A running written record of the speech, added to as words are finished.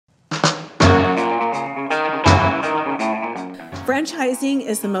Franchising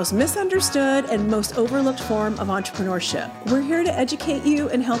is the most misunderstood and most overlooked form of entrepreneurship. We're here to educate you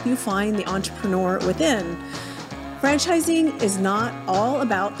and help you find the entrepreneur within. Franchising is not all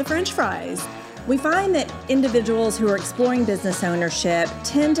about the French fries. We find that individuals who are exploring business ownership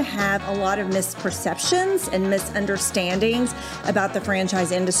tend to have a lot of misperceptions and misunderstandings about the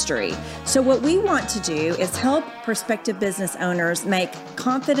franchise industry. So what we want to do is help prospective business owners make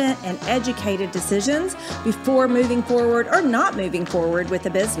confident and educated decisions before moving forward or not moving forward with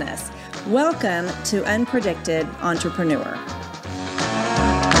a business. Welcome to Unpredicted Entrepreneur.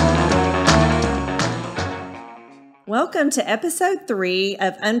 Welcome to episode 3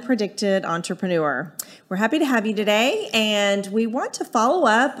 of Unpredicted Entrepreneur. We're happy to have you today, and we want to follow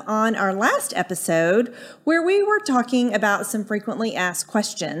up on our last episode where we were talking about some frequently asked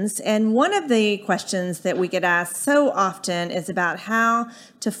questions. And one of the questions that we get asked so often is about how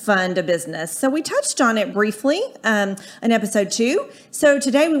to fund a business. So we touched on it briefly in episode 2. So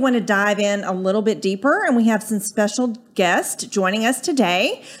today we want to dive in a little bit deeper, and we have some special guests joining us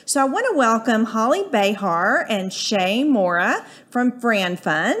today. So I want to welcome Holly Behar and Shay Mora from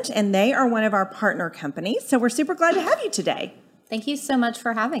FranFund, and they are one of our partner companies. So we're super glad to have you today. Thank you so much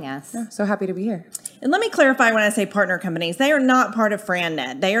for having us. Yeah, so happy to be here. And let me clarify when I say partner companies, they are not part of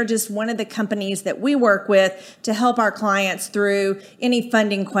FranNet. They are just one of the companies that we work with to help our clients through any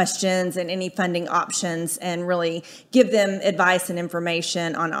funding questions and any funding options and really give them advice and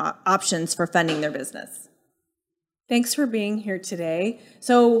information on options for funding their business. Thanks for being here today.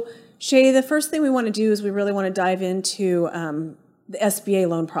 So Shay, the first thing we want to do is we really want to dive into the SBA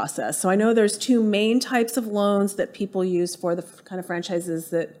loan process. So I know there's 2 main types of loans that people use for the kind of franchises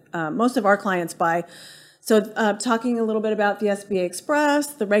that most of our clients buy. So talking a little bit about the SBA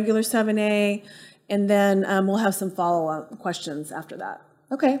Express, the regular 7A, and then we'll have some follow-up questions after that.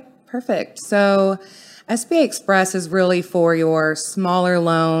 Okay, perfect. So SBA Express is really for your smaller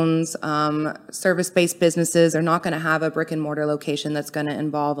loans, service-based businesses. They're not going to have a brick and mortar location that's going to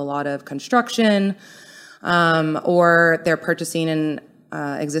involve a lot of construction, or they're purchasing an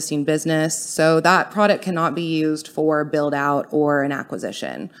existing business. So that product cannot be used for build out or an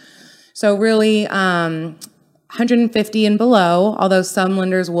acquisition. So really 150 and below, although some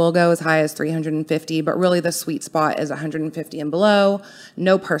lenders will go as high as 350, but really the sweet spot is 150 and below.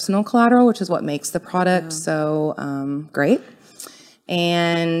 No personal collateral, which is what makes the product so great.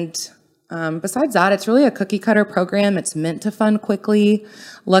 And besides that, it's really a cookie cutter program. It's meant to fund quickly.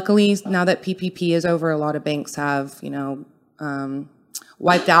 Luckily, now that PPP is over, a lot of banks have,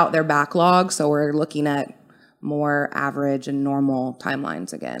 wiped out their backlog. So we're looking at more average and normal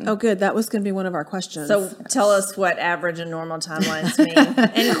timelines again. Oh, good. That was going to be one of our questions. So tell us what average and normal timelines mean,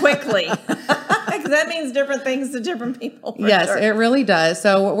 and quickly, because that means different things to different people. Yes, sure. It really does.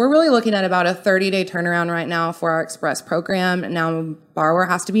 So we're really looking at about a 30-day turnaround right now for our Express program. Now, borrower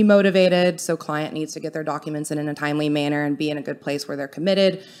has to be motivated, so client needs to get their documents in a timely manner and be in a good place where they're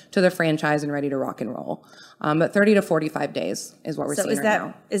committed to the franchise and ready to rock and roll. But 30 to 45 days is what we're seeing right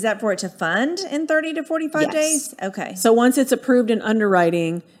now. Is that for it to fund in 30 to 45 days? Okay. So once it's approved in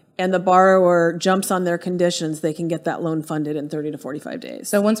underwriting and the borrower jumps on their conditions, they can get that loan funded in 30 to 45 days.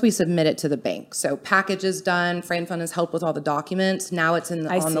 So once we submit it to the bank, so package is done, FranFund has helped with all the documents. Now it's on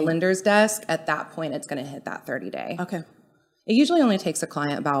the lender's desk. At that point, it's going to hit that 30-day. Okay. It usually only takes a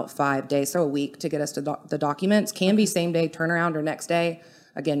client about 5 days, so a week to get us to the documents. Can be same day turnaround or next day.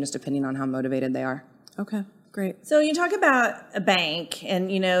 Again, just depending on how motivated they are. Okay, great. So you talk about a bank and,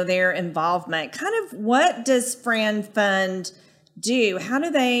 their involvement. Kind of what does FranFund do? How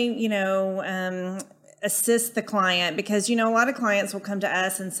do they, assist the client? Because, a lot of clients will come to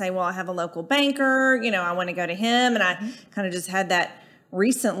us and say, well, I have a local banker, I want to go to him. And I kind of just had that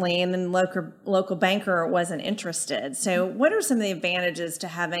recently, and then local banker wasn't interested. So what are some of the advantages to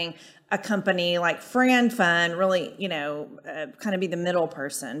having a company like FranFund really, kind of be the middle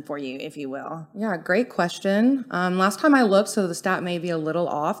person for you, if you will? Yeah, great question. Last time I looked, so the stat may be a little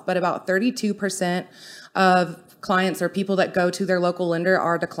off, but about 32% of clients or people that go to their local lender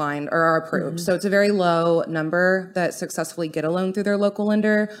are declined or are approved. Mm-hmm. So it's a very low number that successfully get a loan through their local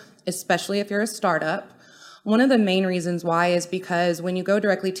lender, especially if you're a startup. One of the main reasons why is because when you go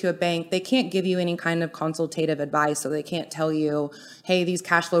directly to a bank, they can't give you any kind of consultative advice. So they can't tell you, hey, these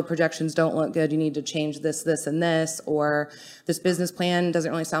cash flow projections don't look good. You need to change this, this, and this, or this business plan doesn't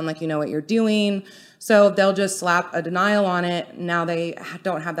really sound like you know what you're doing. So they'll just slap a denial on it. Now they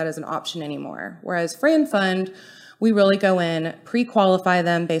don't have that as an option anymore. Whereas FranFund, we really go in, pre-qualify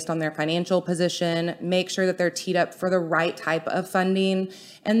them based on their financial position, make sure that they're teed up for the right type of funding.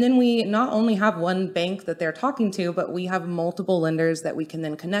 And then we not only have one bank that they're talking to, but we have multiple lenders that we can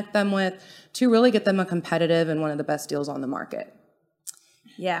then connect them with to really get them a competitive and one of the best deals on the market.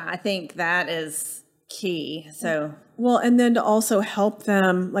 Yeah, I think that is key. So, Well, and then to also help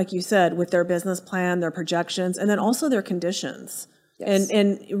them, like you said, with their business plan, their projections, and then also their conditions. Yes.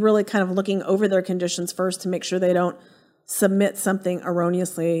 And really kind of looking over their conditions first to make sure they don't submit something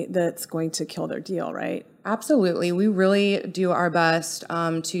erroneously that's going to kill their deal, right? Absolutely. We really do our best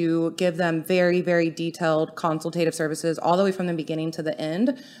to give them very, very detailed consultative services all the way from the beginning to the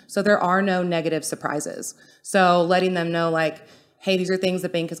end. So there are no negative surprises. So letting them know, like, hey, these are things the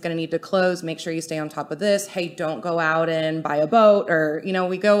bank is going to need to close. Make sure you stay on top of this. Hey, don't go out and buy a boat, or,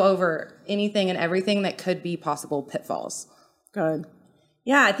 we go over anything and everything that could be possible pitfalls. Good.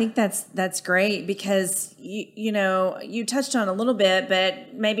 yeah, I think that's great because you touched on a little bit,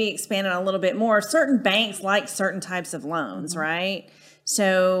 but maybe expand on a little bit more. Certain banks like certain types of loans, right?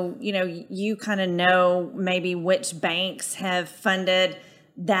 So, you kind of know maybe which banks have funded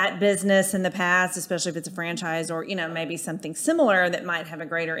that business in the past, especially if it's a franchise or, maybe something similar that might have a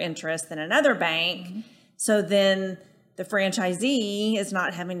greater interest than another bank. So then the franchisee is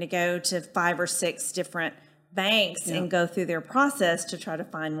not having to go to 5 or 6 different banks and go through their process to try to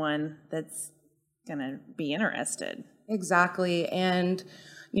find one that's going to be interested. Exactly. And,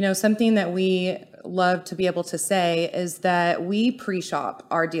 something that we love to be able to say is that we pre-shop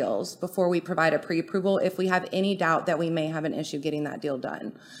our deals before we provide a pre-approval if we have any doubt that we may have an issue getting that deal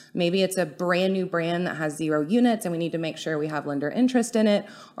done. Maybe it's a brand new brand that has 0 units and we need to make sure we have lender interest in it,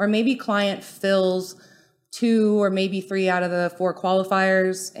 or maybe client fills 2 or maybe 3 out of the 4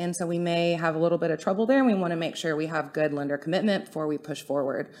 qualifiers, and so we may have a little bit of trouble there, and we want to make sure we have good lender commitment before we push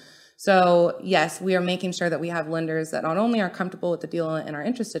forward. So yes, we are making sure that we have lenders that not only are comfortable with the deal and are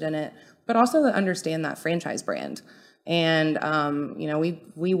interested in it, but also that understand that franchise brand. And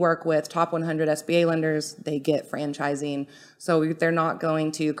we work with top 100 SBA lenders. They get franchising, so they're not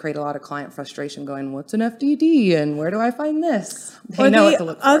going to create a lot of client frustration going, what's an FDD and where do I find this? They know what to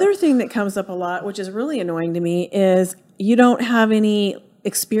look for. Other thing that comes up a lot, which is really annoying to me, is you don't have any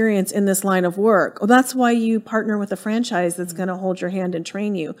experience in this line of work. Well, that's why you partner with a franchise that's going to hold your hand and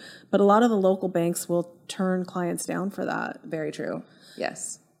train you. But a lot of the local banks will turn clients down for that. Very true.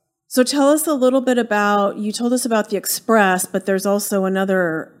 Yes. So tell us a little bit about, you told us about the Express, but there's also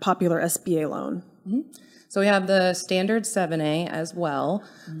another popular SBA loan. Mm-hmm. So we have the standard 7A as well.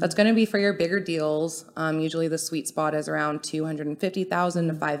 Mm-hmm. That's going to be for your bigger deals. Usually the sweet spot is around $250,000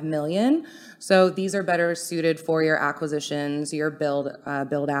 to $5 million. So these are better suited for your acquisitions, your build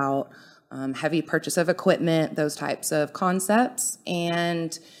out, heavy purchase of equipment, those types of concepts.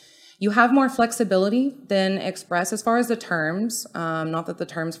 And you have more flexibility than Express as far as the terms. Not that the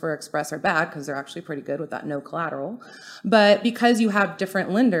terms for Express are bad, because they're actually pretty good with that no collateral. But because you have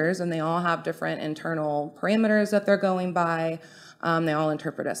different lenders and they all have different internal parameters that they're going by, they all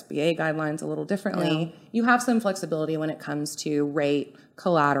interpret SBA guidelines a little differently. Yeah. You have some flexibility when it comes to rate,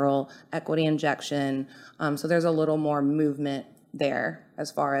 collateral, equity injection. So there's a little more movement there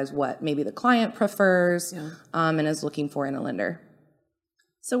as far as what maybe the client prefers and is looking for in a lender.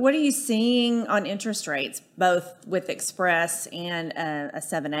 So what are you seeing on interest rates, both with Express and a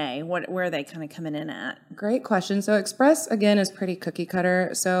 7A? Where are they kind of coming in at? Great question. So Express, again, is pretty cookie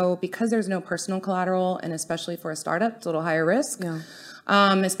cutter. So because there's no personal collateral, and especially for a startup, it's a little higher risk,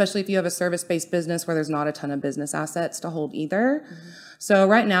 especially if you have a service-based business where there's not a ton of business assets to hold either. Mm-hmm. So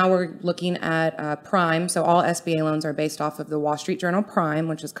right now we're looking at prime. So all SBA loans are based off of the Wall Street Journal prime,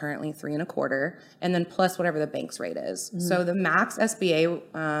 which is currently 3.25%, and then plus whatever the bank's rate is. Mm-hmm. So the max SBA,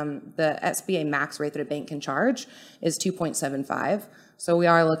 the SBA max rate that a bank can charge is 2.75. So we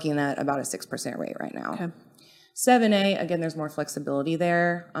are looking at about a 6% rate right now. Okay. 7A, again, there's more flexibility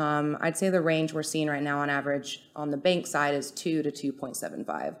there. I'd say the range we're seeing right now on average on the bank side is 2 to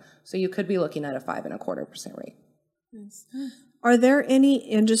 2.75. So you could be looking at a 5.25% rate. Nice. Are there any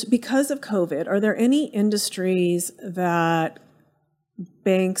because of COVID, are there any industries that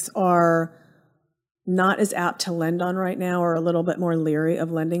banks are not as apt to lend on right now, or a little bit more leery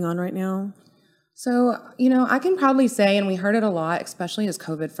of lending on right now? So, I can probably say, and we heard it a lot, especially as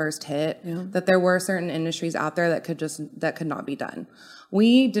COVID first hit, that there were certain industries out there that could not be done.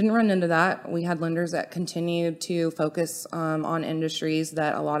 We didn't run into that. We had lenders that continued to focus on industries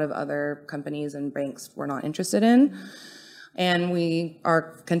that a lot of other companies and banks were not interested in. Mm-hmm. And we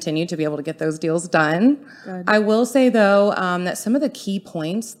continue to be able to get those deals done. Good. I will say, though, that some of the key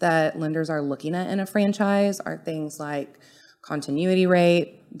points that lenders are looking at in a franchise are things like continuity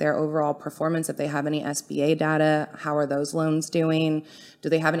rate, their overall performance, if they have any SBA data, how are those loans doing? Do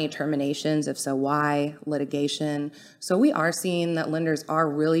they have any terminations? If so, why? Litigation. So we are seeing that lenders are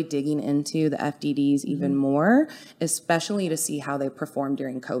really digging into the FDDs even more, especially to see how they perform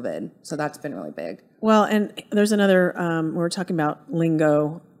during COVID. So that's been really big. Well, and there's another, we're talking about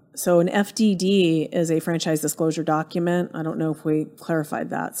lingo. So an FDD is a franchise disclosure document. I don't know if we clarified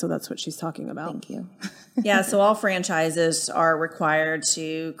that, so that's what she's talking about. Thank you. Yeah, so all franchises are required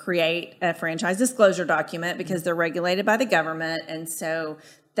to create a franchise disclosure document because they're regulated by the government. And so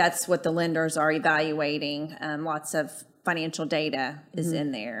that's what the lenders are evaluating. Lots of financial data is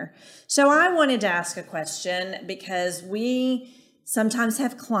in there. So I wanted to ask a question because we sometimes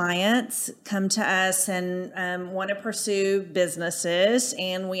have clients come to us and want to pursue businesses,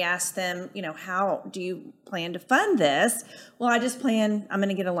 and we ask them, how do you plan to fund this? Well, I'm going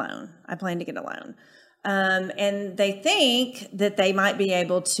to get a loan. I plan to get a loan. And they think that they might be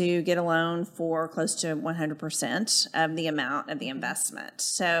able to get a loan for close to 100% of the amount of the investment.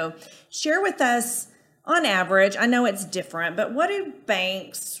 So share with us, on average, I know it's different, but what do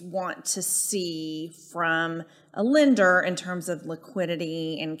banks want to see from a lender in terms of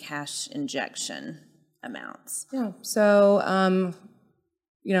liquidity and cash injection amounts? Yeah. So,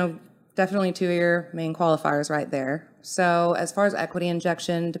 definitely two of your main qualifiers right there. So as far as equity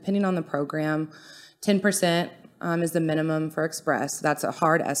injection, depending on the program, 10% is the minimum for Express. That's a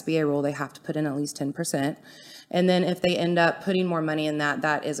hard SBA rule. They have to put in at least 10%. And then if they end up putting more money in that,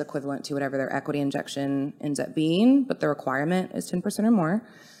 that is equivalent to whatever their equity injection ends up being, but the requirement is 10% or more.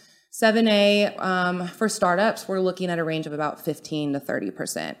 7A, for startups, we're looking at a range of about 15 to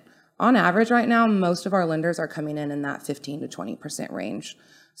 30%. On average right now, most of our lenders are coming in that 15 to 20% range.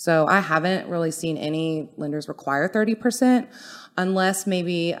 So I haven't really seen any lenders require 30% unless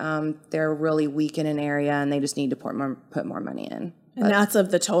maybe they're really weak in an area and they just need to put more money in. And that's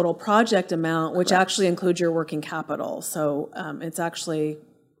of the total project amount, which actually includes your working capital. So it's actually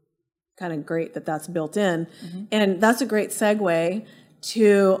kind of great that that's built in. And that's a great segue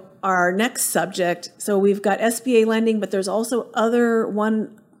to our next subject. So we've got SBA lending, but there's also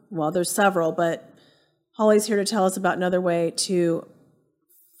there's several, but Holly's here to tell us about another way to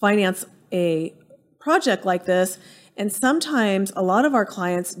finance a project like this. And sometimes a lot of our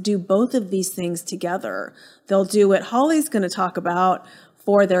clients do both of these things together. They'll do what Holly's going to talk about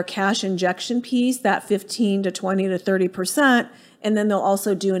for their cash injection piece, that 15 to 20 to 30%, and then they'll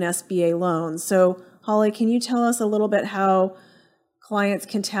also do an SBA loan. So Holly, can you tell us a little bit how clients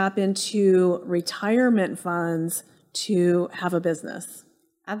can tap into retirement funds to have a business?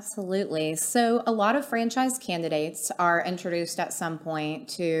 Absolutely. So a lot of franchise candidates are introduced at some point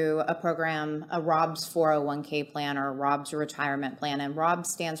to a program, a ROBS 401k plan or a ROBS retirement plan. And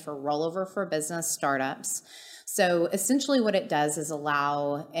ROBS stands for Rollover for Business Startups. So essentially what it does is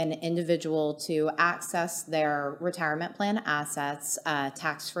allow an individual to access their retirement plan assets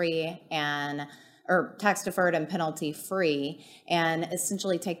tax-free or tax deferred and penalty free, and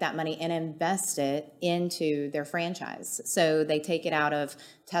essentially take that money and invest it into their franchise. So they take it out of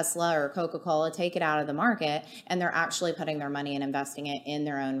Tesla or Coca-Cola, take it out of the market, and they're actually putting their money and investing it in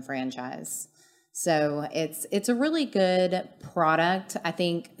their own franchise. So it's a really good product. I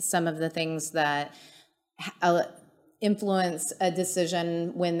think some of the things that influence a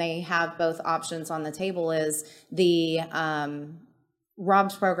decision when they have both options on the table is the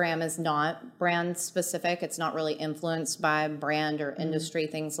ROBS program is not brand specific. It's not really influenced by brand or industry,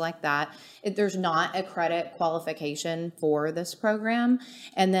 things like that. There's not a credit qualification for this program.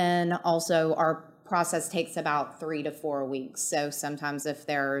 And then also our process takes about 3 to 4 weeks. So sometimes if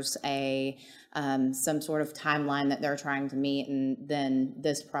there's some sort of timeline that they're trying to meet, and then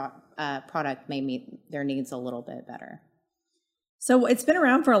this product may meet their needs a little bit better. So it's been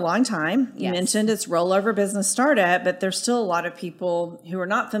around for a long time. You mentioned it's Rollover Business Startup, but there's still a lot of people who are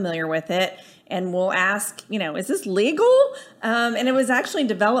not familiar with it and will ask, is this legal? And it was actually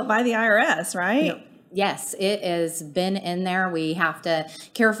developed by the IRS, right? Yep. Yes, it has been in there. We have to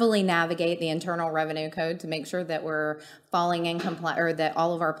carefully navigate the Internal Revenue Code to make sure that we're falling in compliance, or that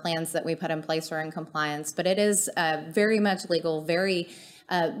all of our plans that we put in place are in compliance. But it is very much legal, very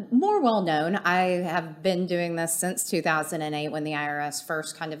more well known. I have been doing this since 2008 when the IRS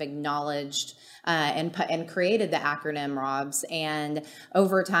first kind of acknowledged and created the acronym ROBS. And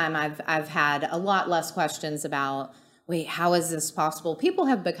over time, I've had a lot less questions about, wait, how is this possible? People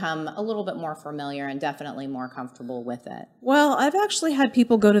have become a little bit more familiar and definitely more comfortable with it. Well, I've actually had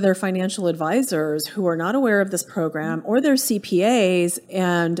people go to their financial advisors who are not aware of this program, or their CPAs,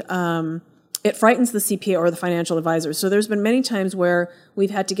 and it frightens the CPA or the financial advisor. So there's been many times where we've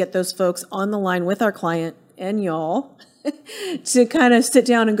had to get those folks on the line with our client and y'all to kind of sit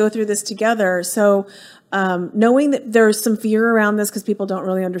down and go through this together. So knowing that there's some fear around this because people don't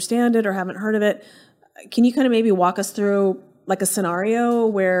really understand it or haven't heard of it, can you kind of maybe walk us through like a scenario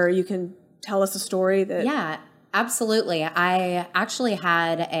where you can tell us a story that... Yeah, absolutely. I actually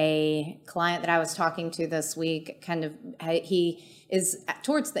had a client that I was talking to this week. He is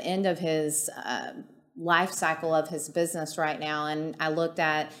towards the end of his life cycle of his business right now. And I looked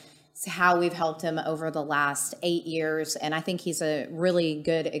at how we've helped him over the last 8 years. And I think he's a really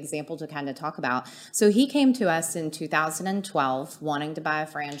good example to kind of talk about. So he came to us in 2012, wanting to buy a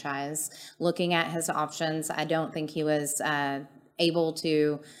franchise, looking at his options. I don't think he was able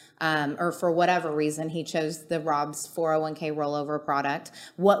to, or for whatever reason, he chose the Rob's 401k rollover product.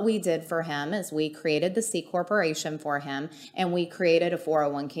 What we did for him is we created the C corporation for him, and we created a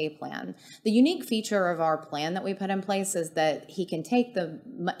 401k plan. The unique feature of our plan that we put in place is that he can take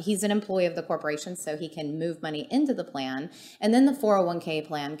he's an employee of the corporation, so he can move money into the plan, and then the 401k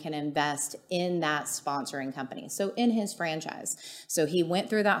plan can invest in that sponsoring company, so in his franchise. So he went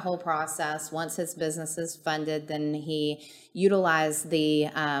through that whole process. Once his business is funded, then he utilized the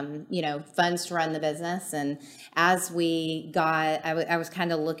funds to run the business. And as we got, I was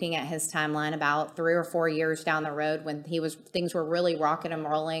kind of looking at his timeline about 3 or 4 years down the road when things were really rocking and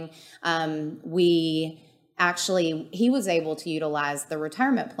rolling. He was able to utilize the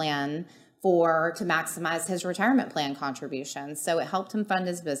retirement plan to maximize his retirement plan contributions. So it helped him fund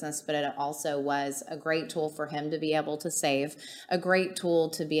his business, but it also was a great tool for him to be able to save, a great tool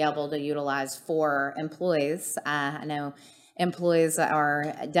to be able to utilize for employees. I know employees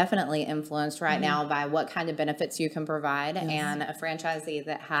are definitely influenced right now by what kind of benefits you can provide, and a franchisee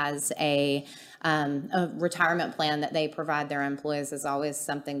that has a retirement plan that they provide their employees is always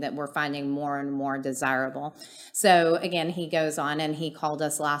something that we're finding more and more desirable. So again, he goes on and he called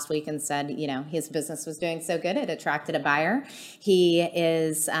us last week and said, his business was doing so good, it attracted a buyer. He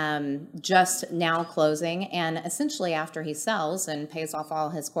is just now closing, and essentially after he sells and pays off all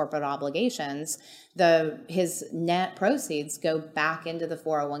his corporate obligations, his net proceeds go back into the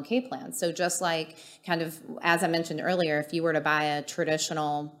 401k plan. So just like kind of, as I mentioned earlier, if you were to buy a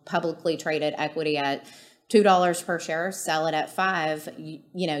traditional publicly traded equity at $2 per share, sell it at $5,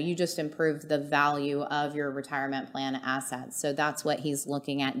 you just improve the value of your retirement plan assets. So that's what he's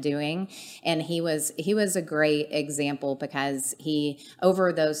looking at doing. And he was a great example because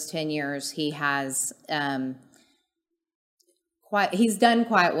over those 10 years, he has, he's done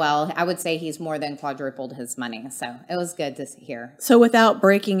quite well. I would say he's more than quadrupled his money. So it was good to hear. So without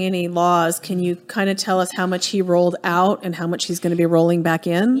breaking any laws, can you kind of tell us how much he rolled out and how much he's going to be rolling back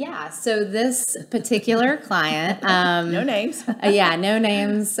in? Yeah. So this particular client, no names. No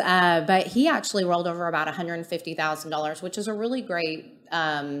names. But he actually rolled over about $150,000, which is a really great,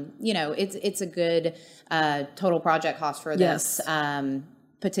 it's a good total project cost for this. Yes.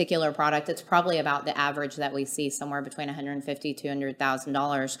 Particular product. It's probably about the average that we see, somewhere between $150,000 to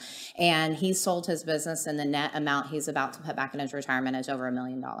 $200,000. And he sold his business, and the net amount he's about to put back in his retirement is over $1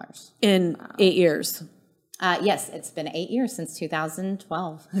 million. In 8 years. Yes, it's been 8 years since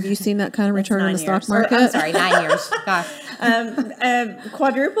 2012. Have you seen that kind of return in the stock market? I'm sorry, 9 years. Gosh.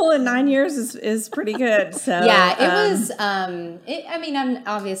 Quadruple in 9 years is pretty good. So yeah, it was.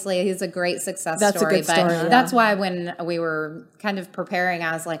 Obviously, he's a great success story. That's a good story. But that's why when we were kind of preparing,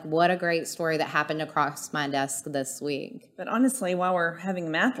 I was like, "What a great story that happened across my desk this week." But honestly, while we're having a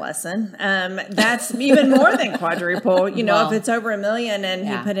math lesson, that's even more than quadruple. If it's over $1 million and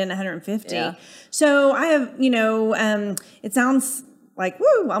he put in 150. Yeah. So I have, it sounds like,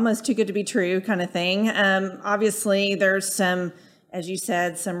 almost too good to be true kind of thing. Obviously, there's some, as you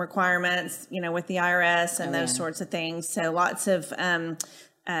said, some requirements, with the IRS and those sorts of things. So lots of,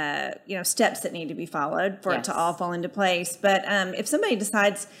 steps that need to be followed for it to all fall into place. But if somebody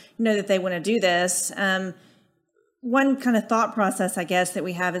decides, that they want to do this, one kind of thought process, I guess, that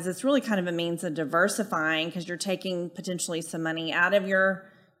we have is it's really kind of a means of diversifying, because you're taking potentially some money out of your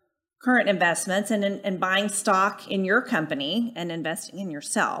current investments and buying stock in your company and investing in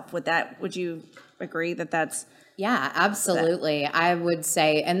yourself. Would you agree that that's? Yeah, absolutely. I would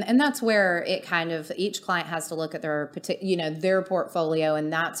say, and that's where it kind of, each client has to look at their portfolio.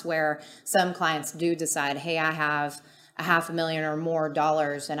 And that's where some clients do decide, hey, I have $500,000 or more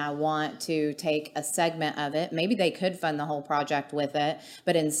dollars and I want to take a segment of it. Maybe they could fund the whole project with it,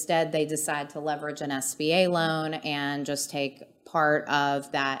 but instead they decide to leverage an SBA loan and just take part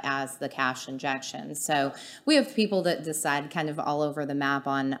of that as the cash injection. So we have people that decide kind of all over the map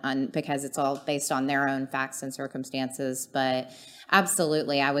on because it's all based on their own facts and circumstances. But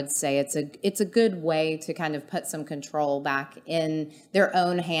absolutely, I would say it's a good way to kind of put some control back in their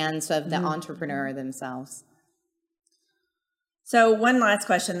own hands of the entrepreneur themselves. So one last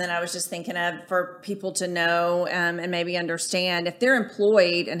question that I was just thinking of for people to know and maybe understand, if they're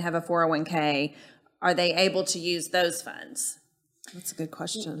employed and have a 401k, are they able to use those funds? That's a good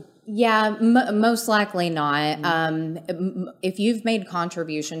question. Yeah, most likely not. If you've made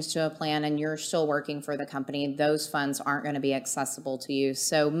contributions to a plan and you're still working for the company, those funds aren't going to be accessible to you.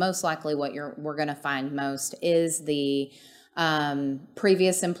 So most likely what we're going to find most is the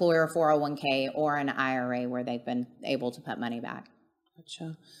previous employer 401k or an IRA where they've been able to put money back.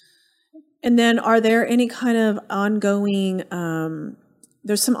 Gotcha. And then are there any kind of ongoing,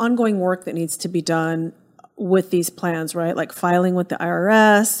 there's some ongoing work that needs to be done with these plans, right? Like filing with the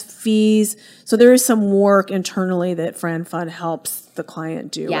IRS, fees. So there is some work internally that FranFund helps the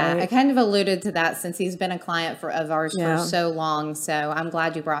client do, Yeah, right? I kind of alluded to that since he's been a client of ours Yeah. for so long. So I'm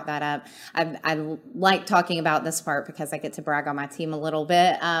glad you brought that up. I like talking about this part because I get to brag on my team a little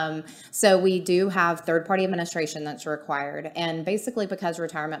bit. So we do have third-party administration that's required. And basically because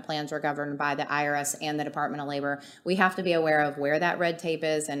retirement plans are governed by the IRS and the Department of Labor, we have to be aware of where that red tape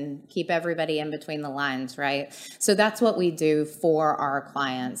is and keep everybody in between the lines, right? So that's what we do for our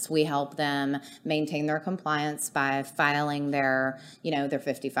clients. We help them maintain their compliance by filing their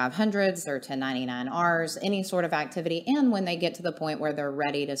 5500s, their 1099Rs, any sort of activity. And when they get to the point where they're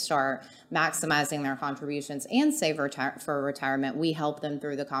ready to start maximizing their contributions and save for retirement, we help them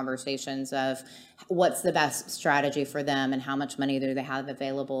through the conversations of what's the best strategy for them and how much money do they have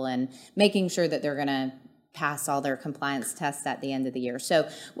available and making sure that they're going to pass all their compliance tests at the end of the year. So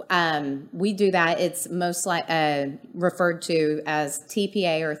we do that. It's most referred to as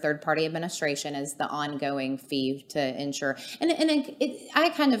TPA or third-party administration as the ongoing fee to insure. And I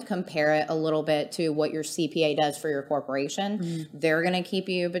kind of compare it a little bit to what your CPA does for your corporation. Mm-hmm. They're going to keep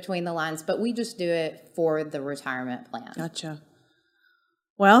you between the lines, but we just do it for the retirement plan. Gotcha.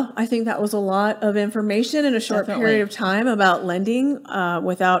 Well, I think that was a lot of information in a short period of time about lending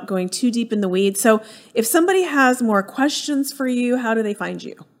without going too deep in the weeds. So if somebody has more questions for you, how do they find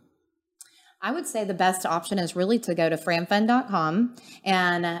you? I would say the best option is really to go to franfund.com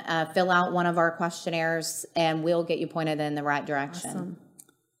and fill out one of our questionnaires, and we'll get you pointed in the right direction. Awesome.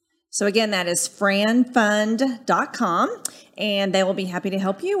 So again, that is franfund.com, and they will be happy to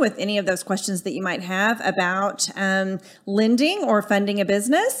help you with any of those questions that you might have about lending or funding a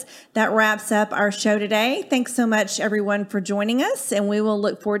business. That wraps up our show today. Thanks so much, everyone, for joining us, and we will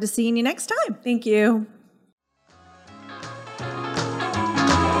look forward to seeing you next time. Thank you.